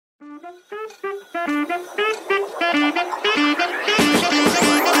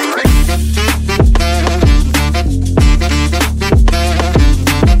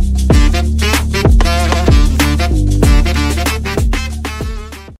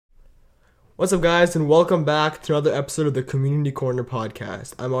What's up, guys, and welcome back to another episode of the Community Corner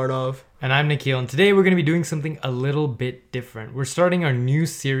podcast. I'm Arnav. And I'm Nikhil, and today we're going to be doing something a little bit different. We're starting our new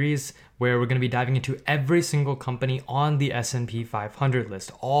series where we're going to be diving into every single company on the S&P 500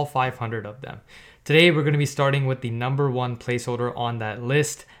 list, all 500 of them. Today we're going to be starting with the number one placeholder on that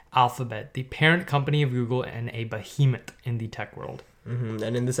list, Alphabet, the parent company of Google and a behemoth in the tech world. And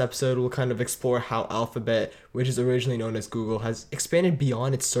in this episode, we'll kind of explore how Alphabet, which is originally known as Google, has expanded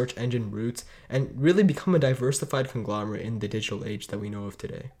beyond its search engine roots and really become a diversified conglomerate in the digital age that we know of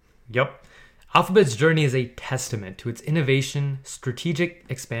today. Yep. Alphabet's journey is a testament to its innovation, strategic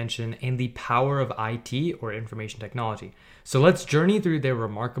expansion, and the power of IT, or information technology. So let's journey through their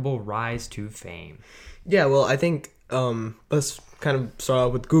remarkable rise to fame. Yeah, well, I think let's kind of start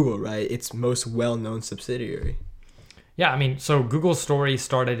out with Google, right? Its most well-known subsidiary. Yeah, I mean, so Google's story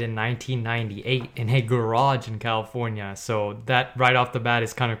started in 1998 in a garage in California. So that right off the bat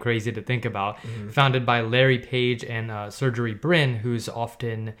is kind of crazy to think about. Founded by Larry Page and Sergey Brin, who's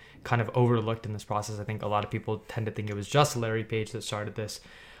often kind of overlooked in this process. I think a lot of people tend to think it was just Larry Page that started this.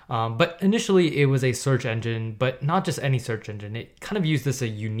 But initially it was a search engine, but not just any search engine. It kind of used this a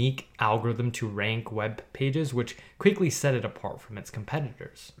unique algorithm to rank web pages, which quickly set it apart from its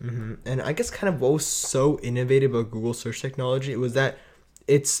competitors. And I guess kind of what was so innovative about Google search technology was that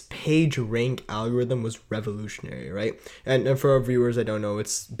its page rank algorithm was revolutionary, right? And for our viewers that don't know,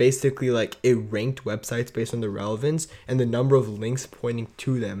 it's basically like it ranked websites based on their relevance and the number of links pointing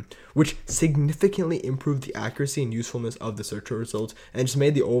to them, which significantly improved the accuracy and usefulness of the search results and just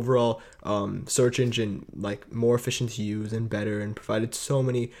made the overall search engine like more efficient to use and better, and provided so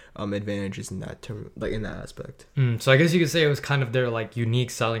many advantages in that term, like in that aspect. So I guess you could say it was kind of their like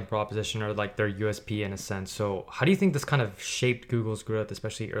unique selling proposition, or like their USP in a sense. So how do you think this kind of shaped Google's growth,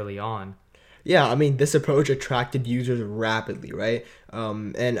 especially early on? Yeah, I mean, this approach attracted users rapidly, right?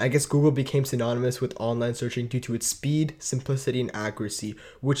 And I guess Google became synonymous with online searching due to its speed, simplicity, and accuracy,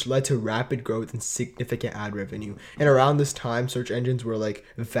 which led to rapid growth and significant ad revenue. And around this time, search engines were like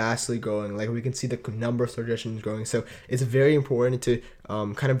vastly growing. Like we can see the number of search engines growing. So it's very important to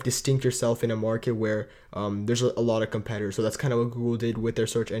kind of distinct yourself in a market where there's a lot of competitors. So that's kind of what Google did with their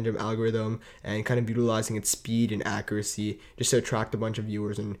search engine algorithm, and kind of utilizing its speed and accuracy just to attract a bunch of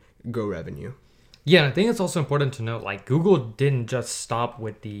viewers and grow revenue. Yeah, and I think it's also important to note, like, Google didn't just stop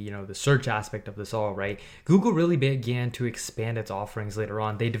with the search aspect of this all, right? Google really began to expand its offerings later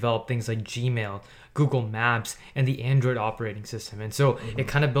on. They developed things like Gmail, Google Maps, and the Android operating system. And so it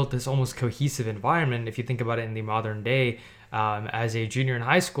kind of built this almost cohesive environment. If you think about it in the modern day, as a junior in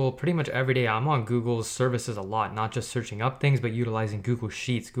high school, pretty much every day I'm on Google's services a lot, not just searching up things, but utilizing Google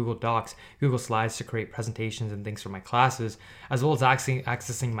Sheets, Google Docs, Google Slides to create presentations and things for my classes, as well as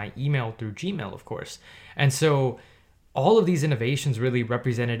accessing my email through Gmail, of course. And so all of these innovations really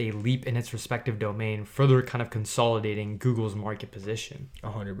represented a leap in its respective domain, further kind of consolidating Google's market position.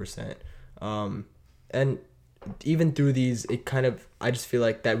 100%. And even through these, I just feel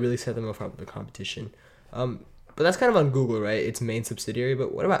like that really set them apart from the competition. But that's kind of on Google, right? Its main subsidiary.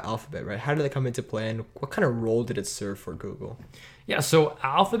 But what about Alphabet, right? How did they come into play, and what kind of role did it serve for Google? Yeah, so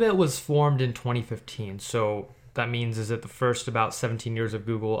Alphabet was formed in 2015. So that means is that the first about 17 years of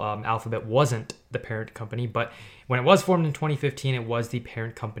Google, Alphabet wasn't the parent company. But when it was formed in 2015, it was the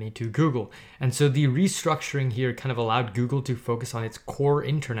parent company to Google. And so the restructuring here kind of allowed Google to focus on its core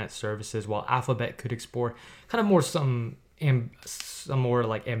internet services, while Alphabet could explore kind of more some more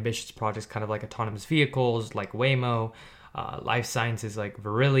like ambitious projects, kind of like autonomous vehicles like Waymo, life sciences like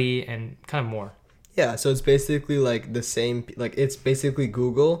Verily, and kind of more. Yeah, so it's basically like the same, like it's basically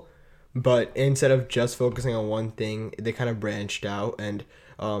Google, but instead of just focusing on one thing, they kind of branched out and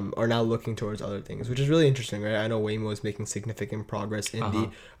are now looking towards other things, which is really interesting, right? I know Waymo is making significant progress in the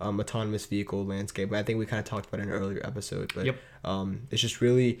autonomous vehicle landscape. I think we kind of talked about it in an earlier episode, but it's just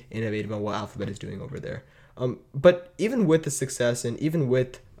really innovative on what Alphabet is doing over there. But even with the success and even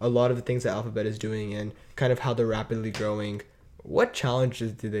with a lot of the things that Alphabet is doing and kind of how they're rapidly growing, what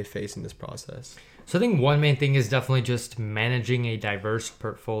challenges do they face in this process? So I think one main thing is definitely just managing a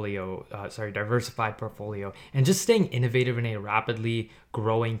diversified portfolio, and just staying innovative in a rapidly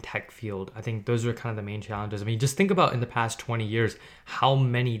growing tech field. I think those are kind of the main challenges. I mean, just think about in the past 20 years, how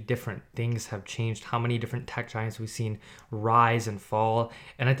many different things have changed, how many different tech giants we've seen rise and fall.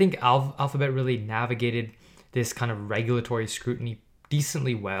 And I think Alphabet really navigated this kind of regulatory scrutiny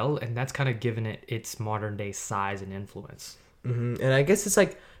decently well, and that's kind of given it its modern day size and influence. And I guess it's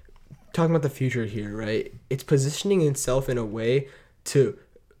like talking about the future here, right? It's positioning itself in a way to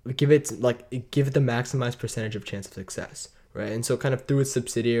give it the maximized percentage of chance of success, right? And so kind of through its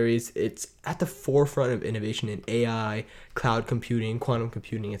subsidiaries, it's at the forefront of innovation in AI, cloud computing, quantum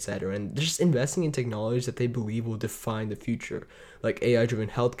computing, etc. And they're just investing in technologies that they believe will define the future, like AI-driven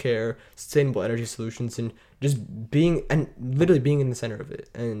healthcare, sustainable energy solutions, and just being and literally being in the center of it.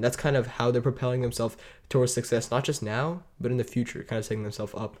 And that's kind of how they're propelling themselves towards success, not just now, but in the future, kind of setting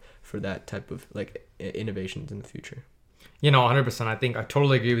themselves up for that type of like innovations in the future. 100%. I think I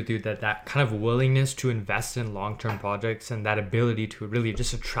totally agree with you that kind of willingness to invest in long-term projects and that ability to really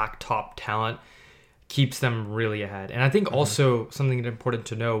just attract top talent keeps them really ahead. And I think also something important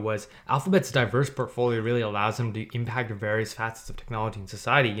to know was Alphabet's diverse portfolio really allows them to impact various facets of technology and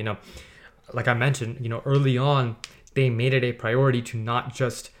society. Like I mentioned, early on, they made it a priority to not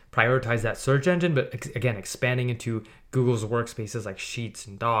just prioritize that search engine, but again, expanding into Google's workspaces like Sheets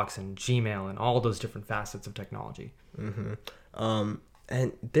and Docs and Gmail and all those different facets of technology.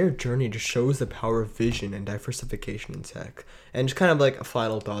 And their journey just shows the power of vision and diversification in tech. And just kind of like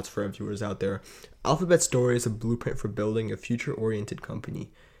final thoughts for our viewers out there. Alphabet's story is a blueprint for building a future-oriented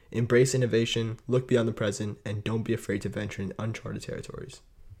company. Embrace innovation, look beyond the present, and don't be afraid to venture in uncharted territories.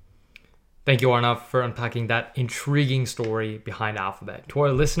 Thank you, Arnav, for unpacking that intriguing story behind Alphabet. To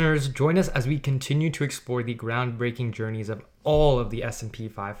our listeners, join us as we continue to explore the groundbreaking journeys of all of the S&P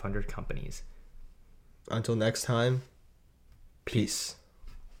 500 companies. Until next time, peace.